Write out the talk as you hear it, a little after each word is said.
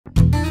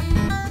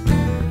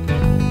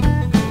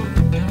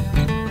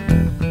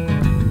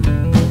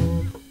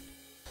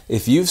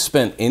If you've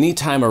spent any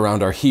time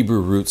around our Hebrew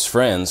roots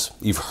friends,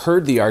 you've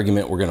heard the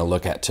argument we're going to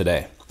look at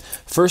today.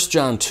 1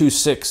 John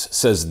 2:6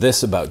 says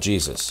this about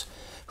Jesus: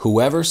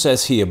 "Whoever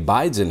says he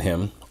abides in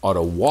him ought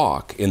to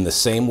walk in the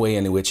same way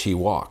in which he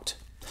walked."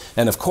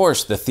 And of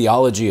course, the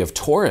theology of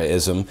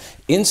Torahism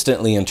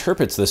instantly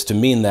interprets this to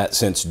mean that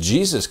since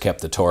Jesus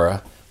kept the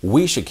Torah,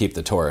 we should keep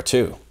the Torah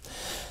too.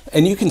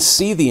 And you can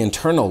see the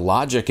internal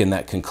logic in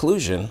that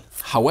conclusion.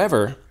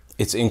 However,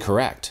 it's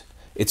incorrect.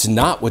 It's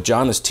not what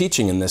John is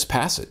teaching in this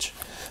passage.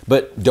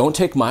 But don't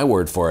take my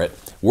word for it.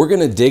 We're going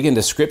to dig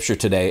into Scripture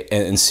today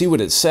and see what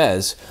it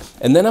says,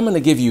 and then I'm going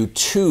to give you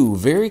two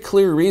very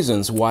clear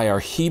reasons why our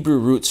Hebrew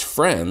roots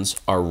friends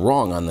are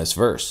wrong on this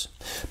verse.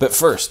 But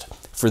first,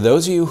 for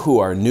those of you who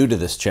are new to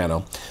this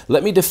channel,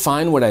 let me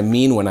define what I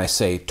mean when I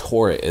say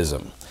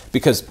Torahism,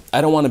 because I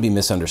don't want to be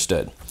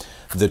misunderstood.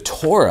 The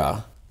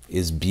Torah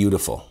is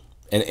beautiful,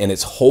 and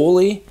it's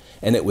holy,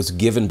 and it was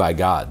given by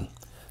God.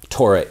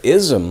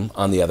 Torahism,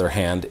 on the other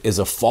hand, is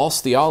a false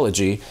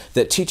theology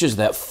that teaches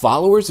that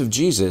followers of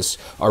Jesus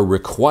are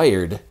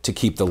required to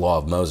keep the law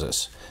of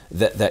Moses.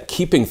 That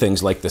keeping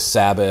things like the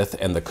Sabbath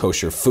and the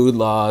kosher food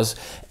laws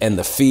and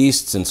the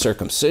feasts and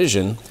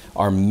circumcision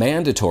are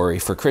mandatory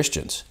for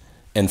Christians.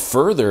 And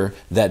further,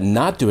 that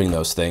not doing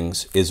those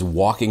things is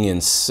walking in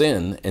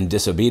sin and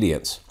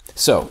disobedience.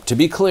 So, to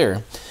be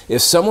clear,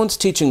 if someone's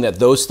teaching that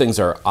those things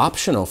are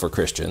optional for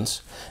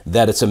Christians,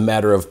 that it's a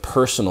matter of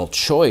personal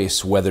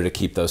choice whether to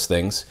keep those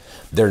things,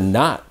 they're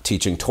not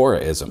teaching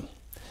Torahism.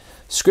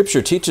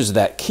 Scripture teaches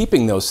that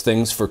keeping those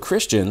things for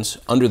Christians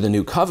under the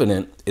new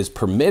covenant is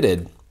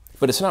permitted,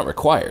 but it's not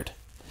required.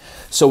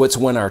 So it's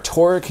when our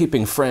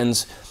Torah-keeping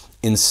friends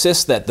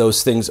insist that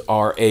those things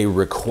are a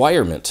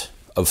requirement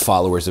of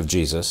followers of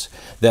Jesus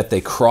that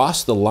they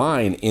cross the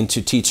line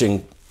into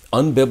teaching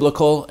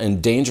unbiblical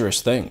and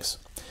dangerous things.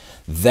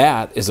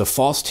 That is a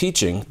false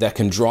teaching that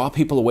can draw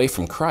people away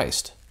from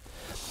Christ.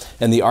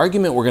 And the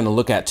argument we're going to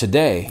look at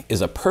today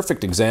is a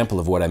perfect example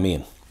of what I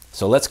mean.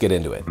 So let's get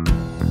into it.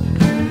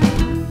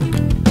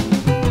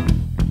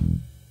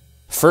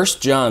 1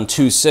 John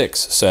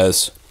 2:6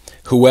 says,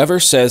 "Whoever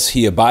says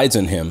he abides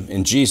in him,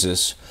 in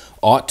Jesus,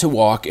 ought to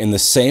walk in the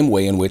same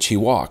way in which he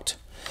walked."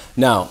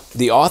 Now,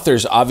 the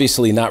author's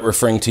obviously not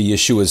referring to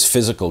Yeshua's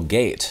physical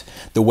gait,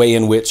 the way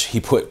in which he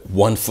put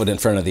one foot in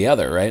front of the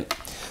other, right?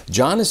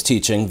 John is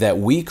teaching that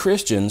we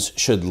Christians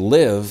should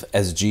live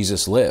as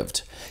Jesus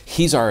lived.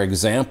 He's our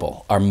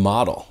example, our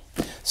model.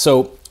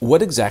 So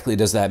what exactly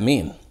does that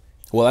mean?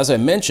 Well, as I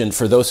mentioned,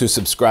 for those who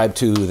subscribe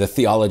to the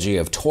theology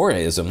of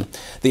Torahism,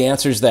 the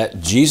answer is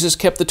that Jesus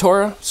kept the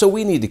Torah, so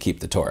we need to keep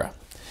the Torah.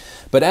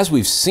 But as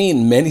we've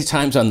seen many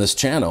times on this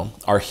channel,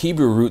 our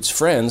Hebrew roots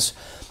friends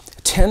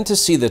tend to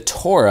see the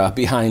Torah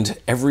behind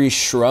every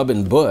shrub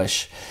and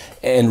bush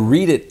and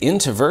read it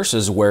into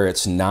verses where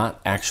it's not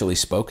actually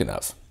spoken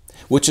of,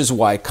 which is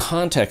why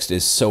context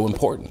is so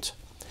important.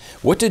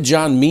 What did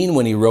John mean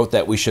when he wrote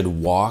that we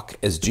should walk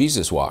as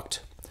Jesus walked?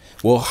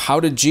 Well,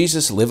 how did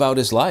Jesus live out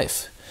his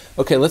life?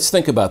 Okay, let's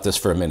think about this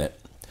for a minute.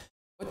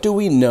 What do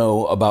we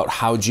know about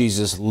how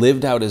Jesus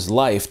lived out his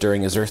life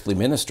during his earthly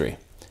ministry?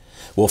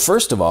 Well,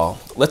 first of all,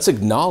 let's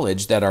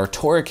acknowledge that our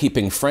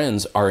Torah-keeping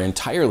friends are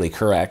entirely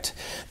correct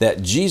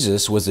that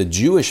Jesus was a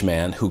Jewish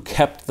man who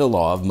kept the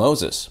law of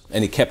Moses,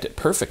 and he kept it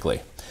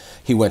perfectly.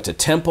 He went to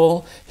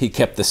temple, he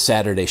kept the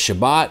Saturday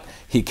Shabbat,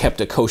 he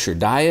kept a kosher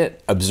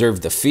diet,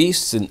 observed the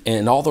feasts,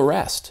 and all the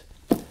rest.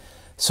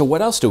 So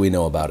what else do we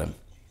know about him?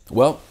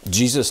 Well,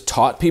 Jesus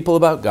taught people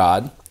about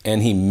God,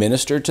 and he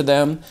ministered to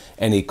them,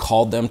 and he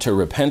called them to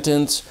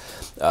repentance.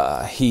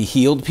 He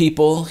healed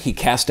people, he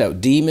cast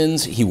out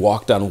demons, he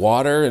walked on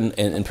water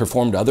and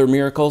performed other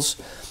miracles.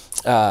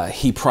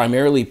 He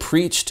primarily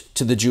preached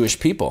to the Jewish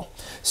people,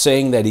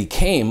 saying that he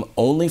came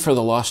only for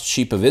the lost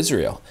sheep of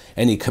Israel,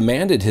 and he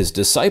commanded his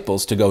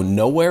disciples to go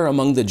nowhere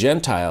among the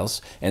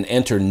Gentiles and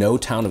enter no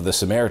town of the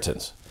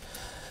Samaritans.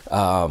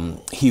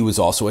 He was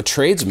also a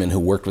tradesman who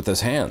worked with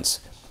his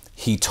hands.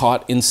 He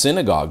taught in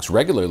synagogues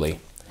regularly.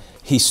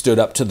 He stood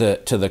up to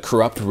the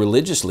corrupt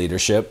religious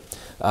leadership.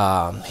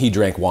 He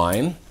drank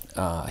wine.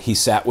 He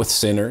sat with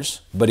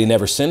sinners, but he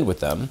never sinned with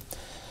them.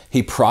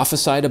 He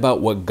prophesied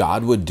about what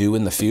God would do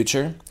in the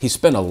future. He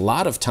spent a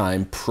lot of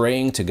time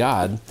praying to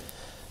God.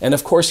 And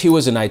of course, he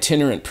was an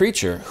itinerant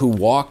preacher who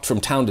walked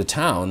from town to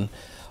town,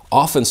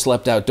 often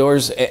slept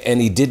outdoors,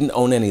 and he didn't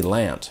own any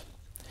land.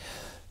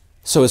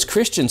 So as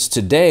Christians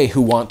today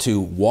who want to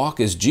walk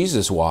as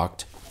Jesus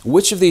walked,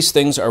 which of these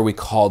things are we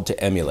called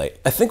to emulate?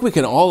 I think we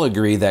can all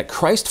agree that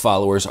Christ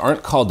followers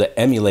aren't called to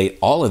emulate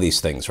all of these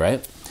things,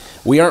 right?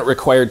 We aren't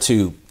required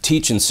to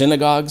teach in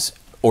synagogues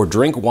or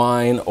drink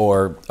wine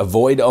or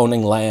avoid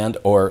owning land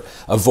or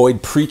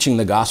avoid preaching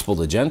the gospel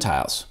to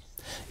Gentiles.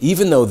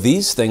 Even though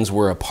these things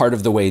were a part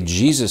of the way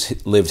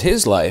Jesus lived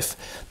his life,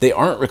 they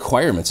aren't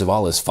requirements of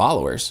all his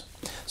followers.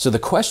 So the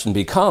question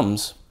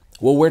becomes,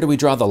 well, where do we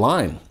draw the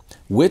line?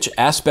 Which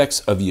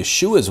aspects of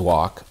Yeshua's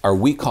walk are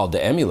we called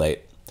to emulate?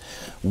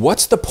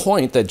 What's the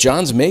point that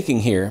John's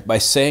making here by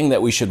saying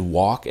that we should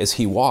walk as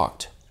he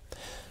walked?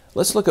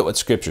 Let's look at what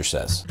Scripture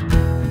says.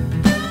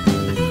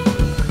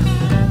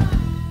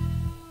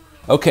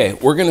 Okay,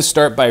 we're going to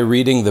start by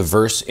reading the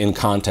verse in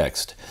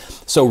context.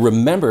 So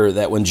remember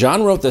that when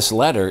John wrote this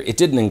letter, it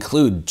didn't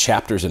include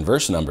chapters and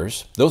verse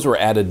numbers. Those were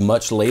added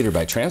much later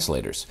by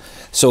translators.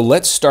 So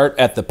let's start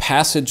at the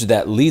passage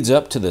that leads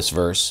up to this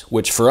verse,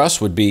 which for us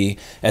would be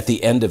at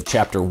the end of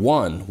chapter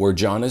 1, where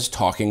John is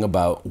talking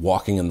about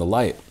walking in the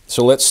light.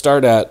 So let's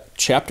start at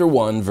chapter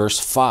 1, verse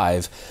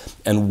 5,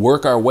 and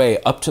work our way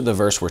up to the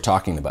verse we're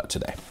talking about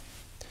today.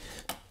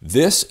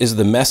 This is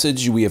the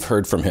message we have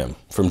heard from him,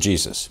 from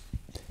Jesus,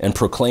 and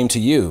proclaim to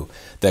you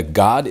that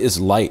God is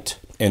light,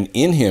 and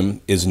in him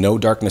is no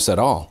darkness at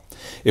all.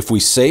 If we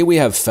say we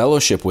have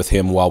fellowship with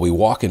him while we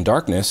walk in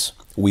darkness,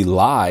 we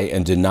lie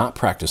and do not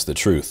practice the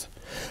truth.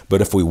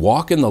 But if we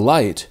walk in the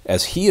light,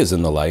 as he is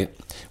in the light,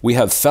 we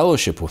have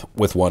fellowship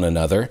with one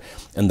another,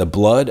 and the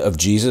blood of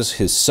Jesus,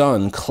 his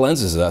Son,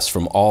 cleanses us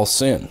from all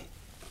sin.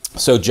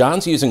 So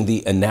John's using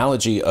the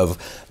analogy of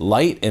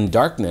light and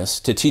darkness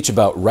to teach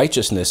about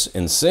righteousness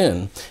and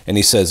sin, and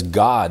he says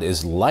God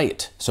is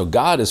light. So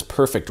God is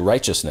perfect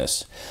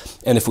righteousness.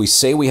 And if we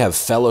say we have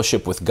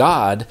fellowship with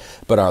God,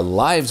 but our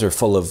lives are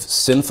full of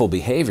sinful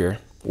behavior,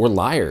 we're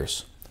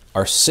liars.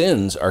 Our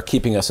sins are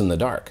keeping us in the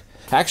dark.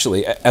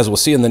 Actually, as we'll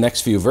see in the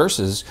next few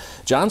verses,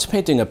 John's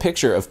painting a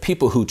picture of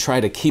people who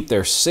try to keep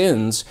their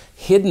sins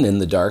hidden in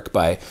the dark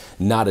by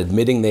not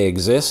admitting they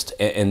exist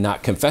and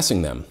not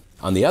confessing them.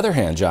 On the other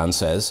hand, John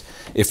says,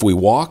 if we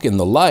walk in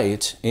the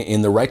light,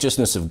 in the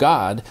righteousness of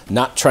God,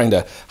 not trying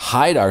to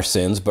hide our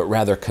sins, but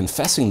rather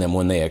confessing them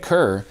when they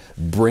occur,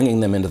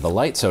 bringing them into the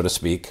light, so to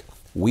speak,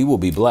 we will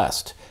be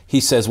blessed. He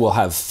says we'll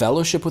have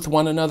fellowship with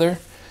one another,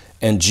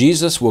 and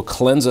Jesus will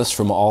cleanse us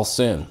from all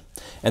sin.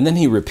 And then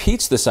he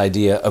repeats this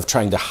idea of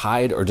trying to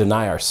hide or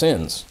deny our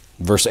sins.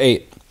 Verse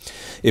 8,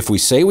 if we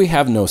say we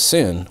have no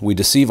sin, we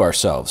deceive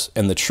ourselves,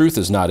 and the truth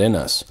is not in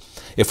us.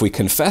 If we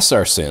confess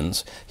our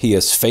sins, he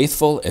is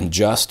faithful and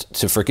just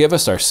to forgive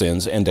us our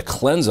sins and to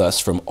cleanse us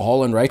from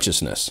all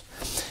unrighteousness.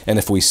 And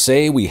if we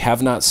say we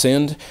have not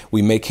sinned,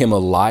 we make him a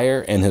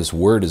liar and his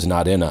word is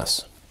not in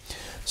us.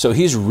 So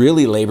he's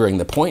really laboring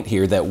the point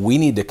here that we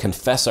need to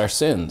confess our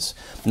sins,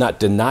 not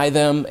deny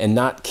them and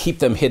not keep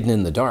them hidden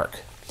in the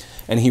dark.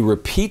 And he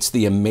repeats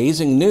the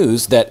amazing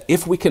news that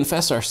if we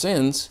confess our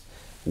sins,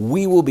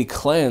 we will be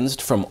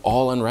cleansed from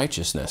all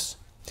unrighteousness.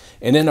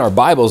 And in our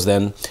Bibles,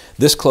 then,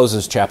 this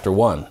closes chapter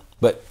 1.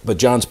 But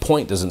John's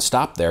point doesn't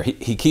stop there.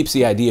 He keeps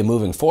the idea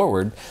moving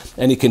forward,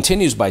 and he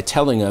continues by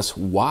telling us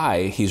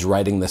why he's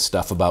writing this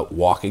stuff about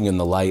walking in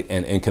the light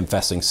and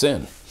confessing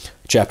sin.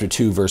 Chapter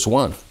 2, verse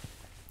 1.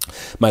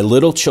 My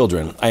little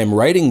children, I am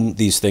writing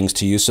these things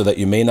to you so that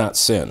you may not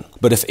sin.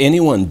 But if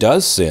anyone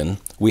does sin,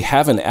 we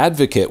have an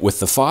advocate with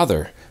the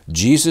Father,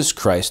 Jesus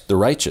Christ the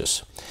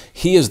righteous.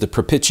 He is the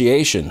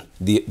propitiation,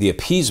 the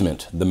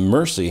appeasement, the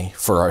mercy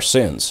for our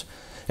sins.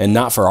 And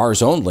not for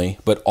ours only,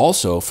 but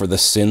also for the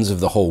sins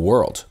of the whole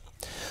world.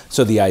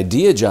 So the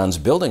idea John's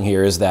building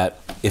here is that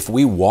if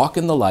we walk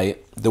in the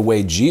light the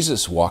way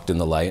Jesus walked in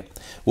the light,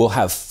 we'll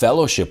have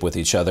fellowship with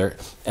each other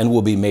and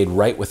we'll be made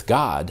right with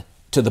God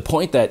to the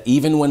point that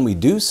even when we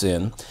do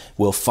sin,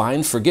 we'll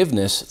find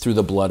forgiveness through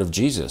the blood of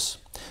Jesus.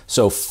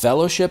 So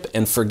fellowship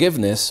and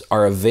forgiveness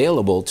are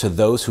available to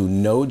those who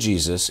know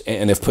Jesus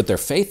and have put their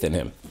faith in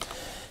him.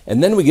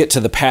 And then we get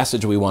to the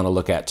passage we want to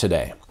look at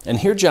today. And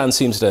here John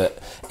seems to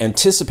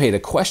anticipate a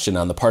question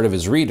on the part of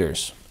his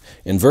readers.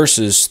 In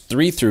verses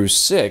 3 through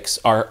 6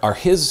 are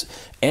his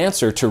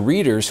answer to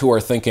readers who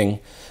are thinking,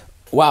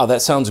 wow,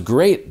 that sounds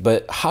great,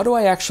 but how do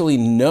I actually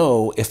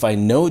know if I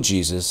know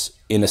Jesus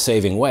in a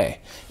saving way?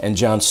 And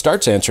John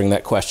starts answering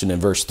that question in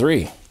verse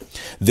 3.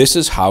 This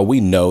is how we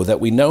know that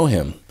we know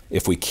him,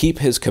 if we keep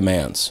his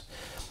commands.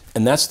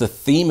 And that's the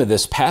theme of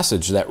this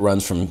passage that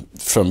runs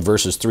from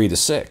verses 3 to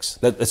 6.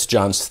 That's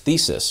John's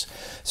thesis.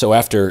 So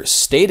after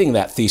stating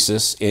that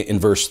thesis in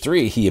verse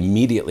 3, he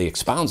immediately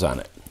expounds on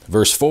it.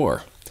 Verse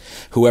 4,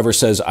 whoever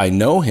says, I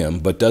know him,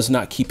 but does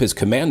not keep his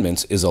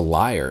commandments is a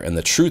liar, and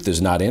the truth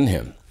is not in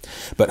him.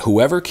 But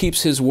whoever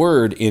keeps his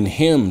word, in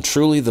him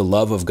truly the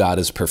love of God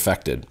is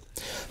perfected.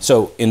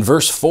 So in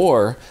verse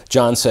 4,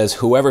 John says,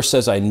 whoever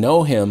says, I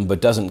know him,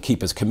 but doesn't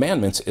keep his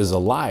commandments is a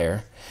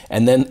liar.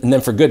 And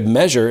then for good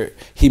measure,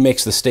 he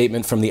makes the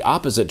statement from the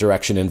opposite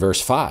direction in verse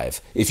 5.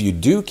 If you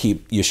do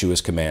keep Yeshua's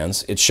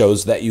commands, it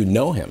shows that you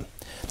know him.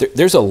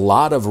 There's a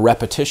lot of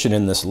repetition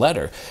in this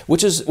letter,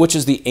 which is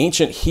the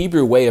ancient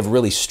Hebrew way of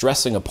really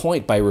stressing a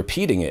point by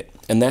repeating it.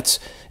 And that's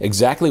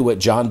exactly what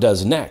John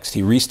does next.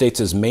 He restates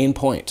his main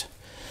point.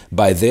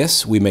 By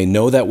this we may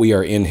know that we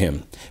are in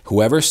him.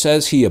 Whoever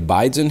says he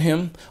abides in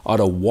him ought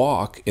to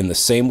walk in the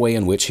same way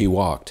in which he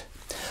walked.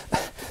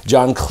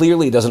 John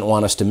clearly doesn't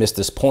want us to miss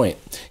this point.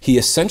 He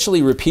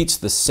essentially repeats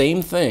the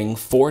same thing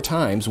 4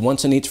 times,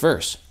 once in each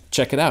verse.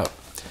 Check it out.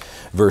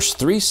 Verse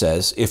 3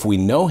 says, if we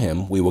know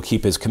him, we will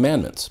keep his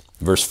commandments.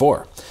 Verse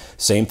 4,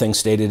 same thing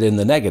stated in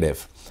the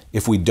negative.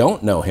 If we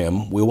don't know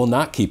him, we will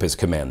not keep his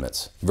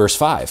commandments. Verse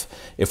 5,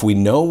 if we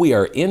know we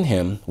are in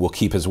him, we'll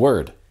keep his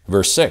word.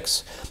 Verse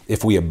 6,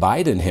 if we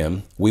abide in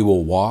him, we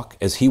will walk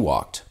as he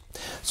walked.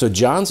 So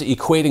John's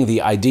equating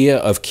the idea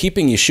of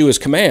keeping Yeshua's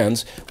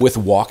commands with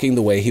walking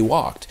the way he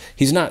walked.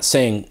 He's not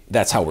saying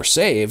that's how we're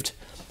saved,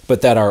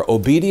 but that our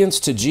obedience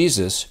to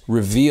Jesus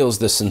reveals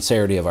the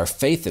sincerity of our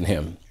faith in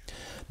him.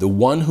 The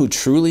one who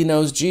truly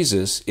knows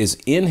Jesus is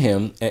in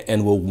him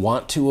and will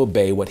want to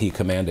obey what he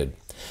commanded.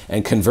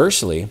 And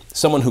conversely,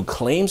 someone who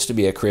claims to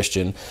be a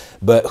Christian,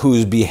 but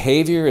whose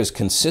behavior is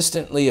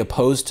consistently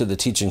opposed to the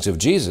teachings of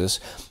Jesus,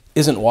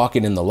 isn't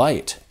walking in the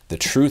light. The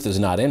truth is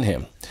not in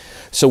him.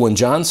 So when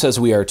John says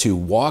we are to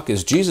walk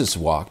as Jesus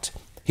walked,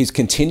 he's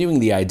continuing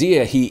the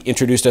idea he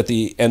introduced at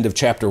the end of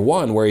chapter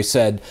 1, where he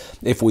said,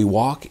 if we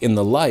walk in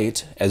the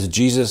light as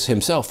Jesus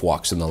himself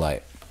walks in the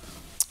light.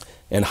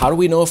 And how do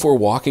we know if we're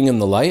walking in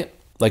the light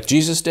like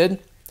Jesus did?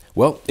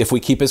 Well, if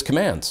we keep his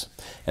commands.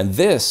 And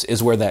this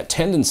is where that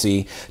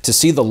tendency to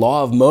see the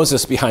law of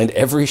Moses behind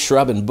every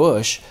shrub and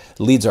bush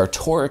leads our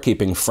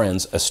Torah-keeping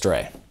friends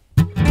astray.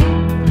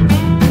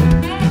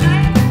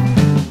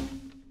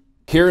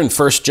 Here in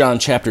 1 John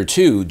chapter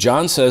 2,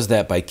 John says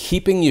that by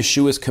keeping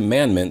Yeshua's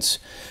commandments,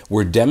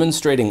 we're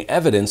demonstrating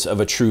evidence of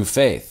a true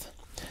faith.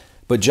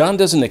 But John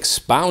doesn't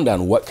expound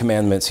on what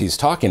commandments he's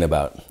talking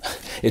about.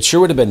 It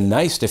sure would have been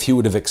nice if he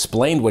would have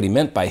explained what he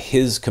meant by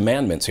his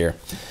commandments here.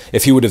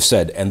 If he would have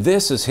said, and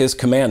this is his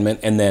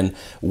commandment, and then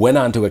went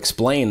on to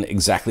explain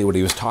exactly what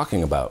he was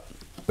talking about.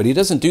 But he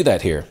doesn't do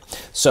that here.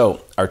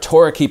 So our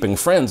Torah-keeping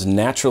friends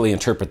naturally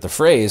interpret the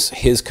phrase,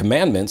 his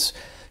commandments,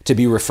 to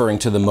be referring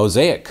to the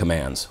Mosaic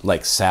commands,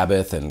 like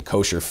Sabbath and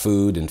kosher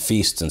food and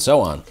feasts and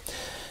so on.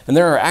 And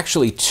there are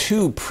actually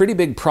two pretty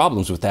big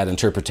problems with that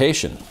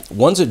interpretation.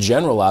 One's a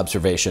general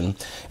observation,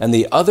 and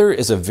the other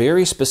is a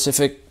very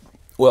specific,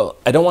 well,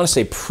 I don't want to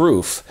say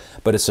proof,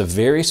 but it's a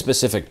very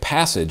specific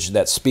passage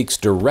that speaks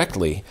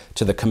directly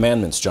to the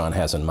commandments John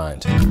has in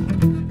mind.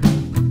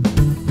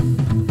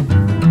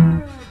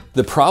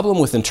 The problem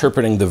with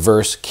interpreting the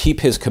verse, keep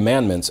his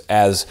commandments,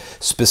 as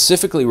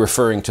specifically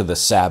referring to the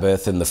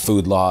Sabbath and the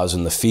food laws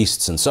and the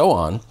feasts and so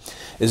on,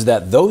 is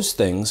that those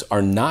things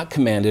are not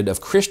commanded of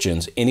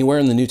Christians anywhere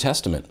in the New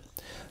Testament.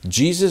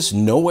 Jesus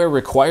nowhere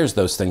requires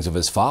those things of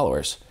his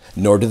followers,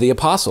 nor do the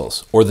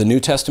apostles or the New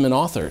Testament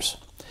authors.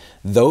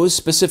 Those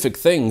specific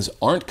things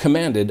aren't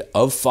commanded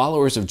of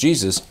followers of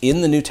Jesus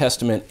in the New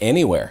Testament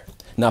anywhere,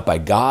 not by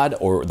God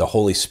or the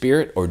Holy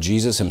Spirit or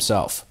Jesus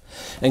himself.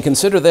 And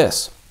consider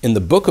this. In the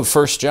book of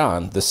 1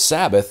 John, the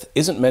Sabbath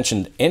isn't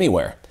mentioned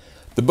anywhere.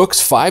 The book's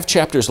 5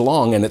 chapters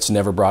long and it's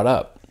never brought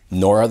up,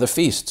 nor are the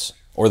feasts,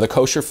 or the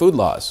kosher food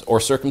laws, or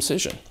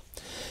circumcision.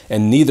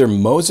 And neither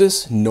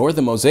Moses nor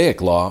the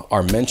Mosaic law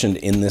are mentioned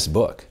in this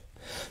book.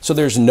 So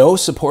there's no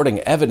supporting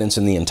evidence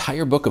in the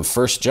entire book of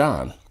 1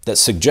 John that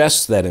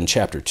suggests that in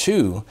chapter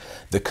 2,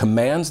 the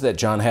commands that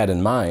John had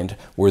in mind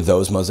were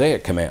those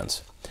Mosaic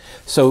commands.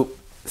 So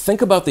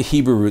think about the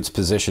Hebrew roots'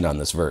 position on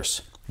this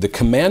verse. The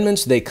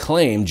commandments they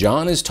claim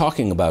John is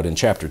talking about in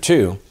chapter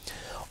 2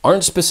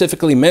 aren't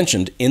specifically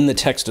mentioned in the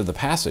text of the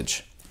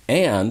passage,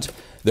 and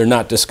they're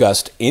not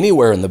discussed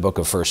anywhere in the book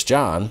of 1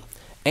 John,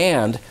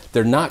 and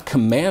they're not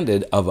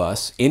commanded of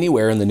us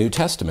anywhere in the New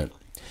Testament.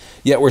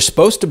 Yet we're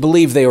supposed to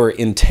believe they were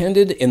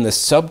intended in the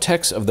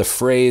subtext of the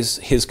phrase,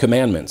 his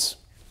commandments.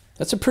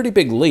 That's a pretty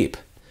big leap.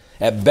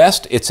 At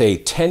best, it's a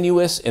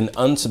tenuous and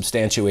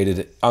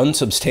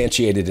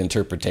unsubstantiated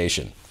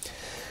interpretation.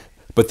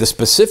 But the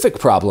specific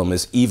problem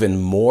is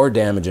even more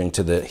damaging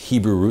to the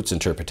Hebrew roots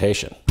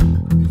interpretation.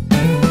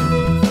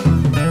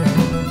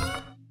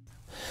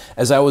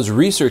 As I was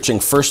researching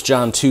 1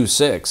 John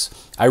 2:6,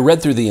 I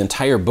read through the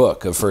entire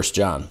book of 1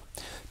 John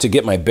to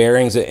get my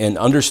bearings and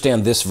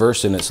understand this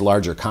verse in its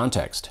larger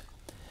context.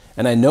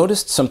 And I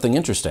noticed something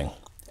interesting.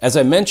 As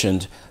I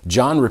mentioned,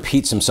 John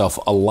repeats himself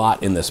a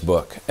lot in this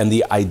book, and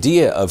the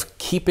idea of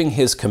keeping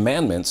his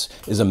commandments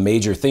is a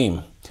major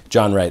theme.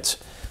 John writes,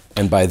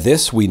 "And by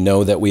this we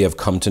know that we have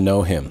come to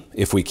know him,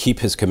 if we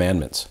keep his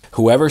commandments.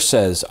 Whoever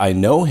says, 'I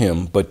know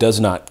him,' but does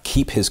not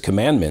keep his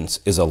commandments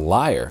is a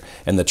liar,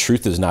 and the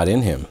truth is not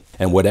in him.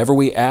 And whatever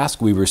we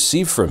ask, we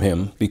receive from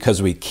him,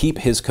 because we keep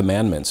his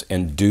commandments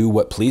and do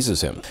what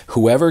pleases him.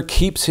 Whoever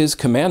keeps his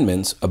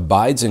commandments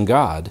abides in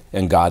God,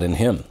 and God in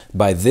him.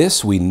 By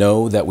this we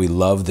know that we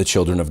love the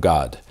children of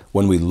God,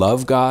 when we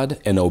love God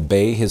and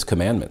obey his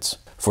commandments.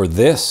 For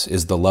this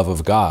is the love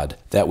of God,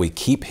 that we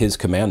keep his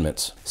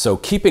commandments." So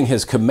keeping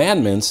his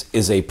commandments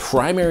is a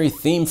primary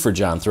theme for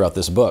John throughout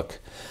this book.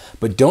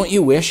 But don't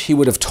you wish he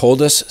would have told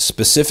us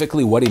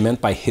specifically what he meant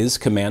by his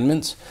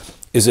commandments?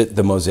 Is it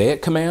the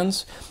Mosaic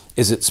commands?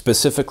 Is it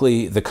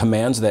specifically the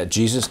commands that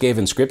Jesus gave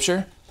in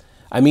Scripture?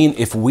 I mean,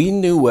 if we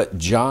knew what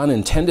John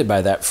intended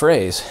by that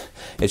phrase,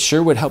 it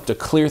sure would help to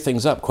clear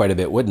things up quite a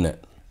bit, wouldn't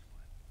it?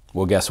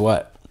 Well, guess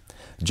what?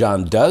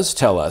 John does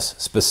tell us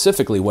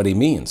specifically what he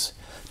means.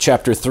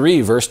 Chapter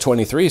 3, verse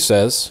 23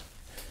 says,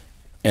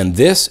 "And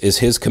this is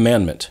his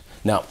commandment."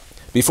 Now,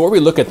 before we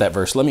look at that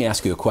verse, let me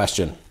ask you a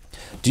question.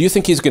 Do you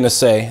think he's going to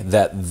say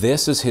that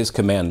this is his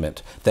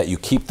commandment, that you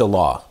keep the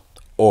law,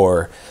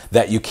 or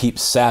that you keep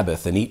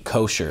Sabbath and eat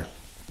kosher?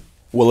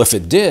 Well, if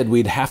it did,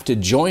 we'd have to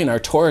join our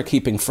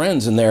Torah-keeping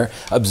friends in their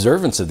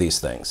observance of these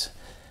things.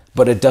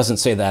 But it doesn't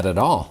say that at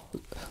all.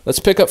 Let's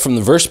pick up from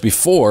the verse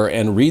before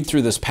and read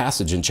through this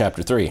passage in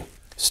chapter 3,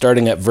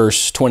 starting at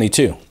verse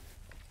 22.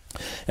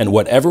 And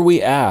whatever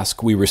we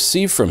ask, we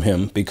receive from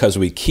him because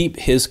we keep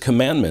his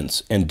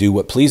commandments and do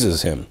what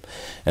pleases him.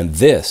 And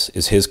this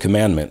is his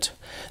commandment,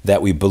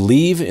 that we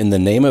believe in the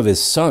name of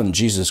his Son,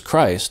 Jesus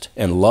Christ,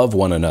 and love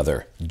one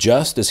another,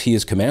 just as he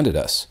has commanded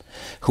us.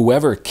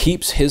 Whoever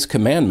keeps his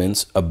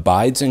commandments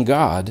abides in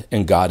God,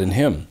 and God in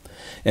him.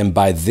 And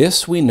by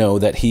this we know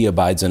that he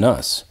abides in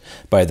us,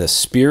 by the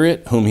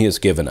Spirit whom he has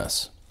given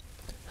us.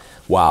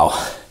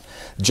 Wow.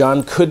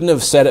 John couldn't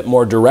have said it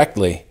more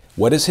directly.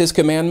 What is his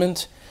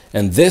commandment?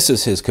 And this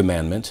is his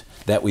commandment,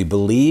 that we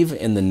believe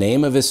in the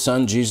name of his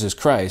Son, Jesus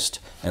Christ,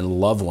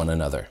 and love one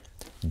another,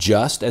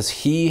 just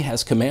as he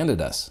has commanded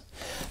us.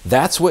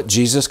 That's what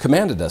Jesus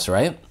commanded us,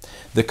 right?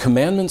 The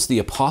commandments the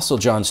Apostle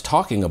John's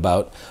talking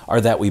about are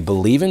that we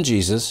believe in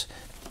Jesus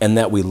and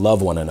that we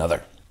love one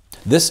another.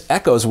 This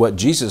echoes what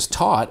Jesus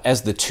taught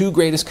as the two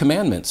greatest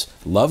commandments,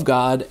 love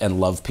God and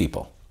love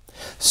people.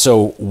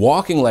 So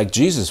walking like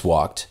Jesus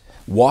walked,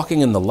 walking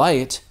in the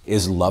light,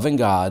 is loving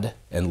God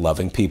and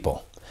loving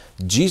people.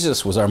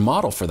 Jesus was our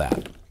model for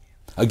that.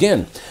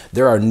 Again,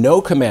 there are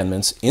no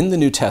commandments in the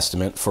New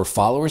Testament for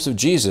followers of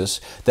Jesus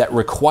that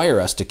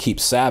require us to keep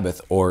Sabbath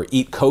or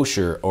eat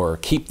kosher or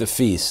keep the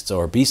feasts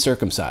or be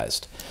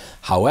circumcised.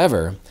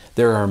 However,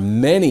 there are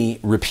many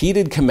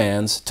repeated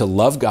commands to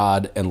love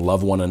God and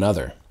love one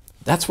another.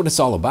 That's what it's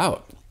all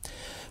about,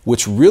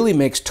 which really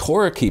makes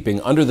Torah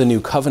keeping under the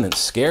new covenant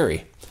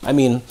scary. I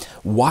mean,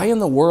 why in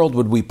the world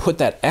would we put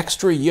that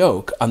extra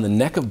yoke on the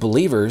neck of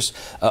believers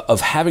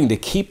of having to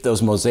keep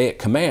those Mosaic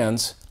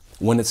commands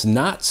when it's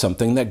not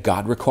something that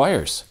God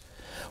requires?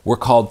 We're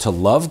called to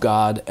love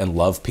God and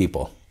love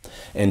people.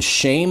 And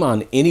shame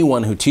on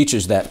anyone who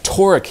teaches that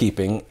Torah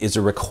keeping is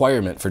a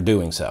requirement for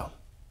doing so.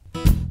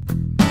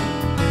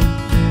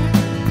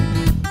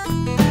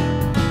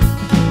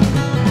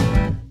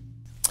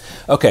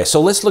 Okay,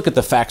 so let's look at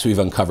the facts we've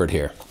uncovered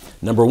here.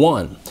 Number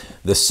one,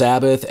 the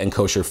Sabbath and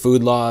kosher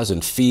food laws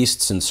and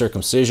feasts and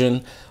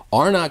circumcision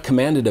are not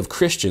commanded of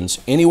Christians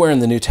anywhere in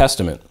the New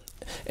Testament.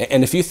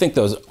 And if you think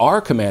those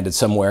are commanded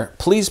somewhere,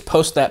 please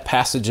post that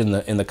passage in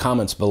the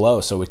comments below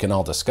so we can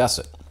all discuss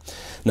it.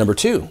 Number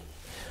two,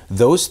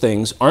 those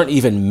things aren't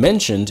even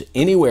mentioned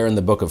anywhere in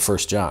the book of 1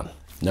 John.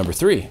 Number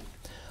three,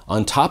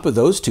 on top of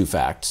those two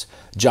facts,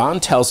 John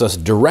tells us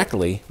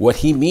directly what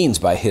he means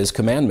by his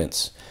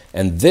commandments.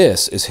 And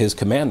this is his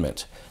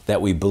commandment,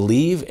 that we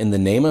believe in the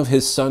name of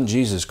his Son,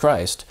 Jesus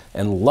Christ,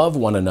 and love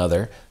one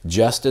another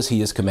just as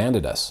he has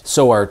commanded us.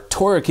 So our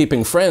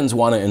Torah-keeping friends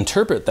want to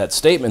interpret that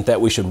statement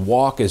that we should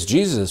walk as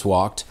Jesus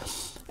walked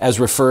as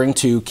referring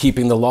to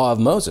keeping the law of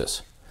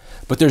Moses.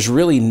 But there's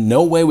really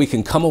no way we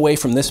can come away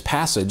from this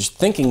passage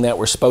thinking that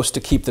we're supposed to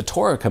keep the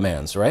Torah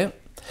commands, right?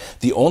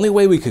 The only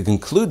way we could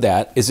conclude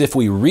that is if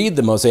we read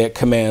the Mosaic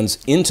commands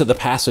into the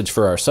passage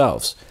for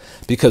ourselves,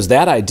 because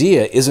that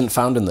idea isn't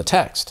found in the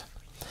text.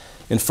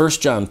 In 1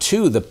 John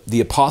 2, the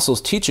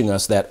apostle's teaching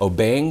us that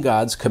obeying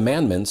God's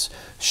commandments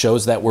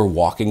shows that we're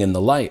walking in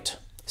the light.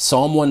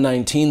 Psalm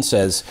 119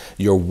 says,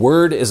 "Your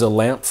word is a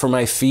lamp for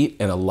my feet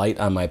and a light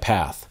on my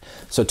path."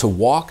 So to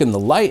walk in the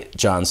light,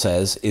 John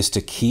says, is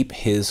to keep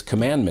his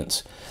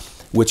commandments,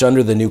 which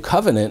under the new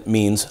covenant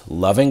means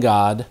loving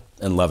God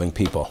and loving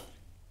people.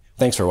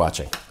 Thanks for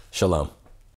watching. Shalom.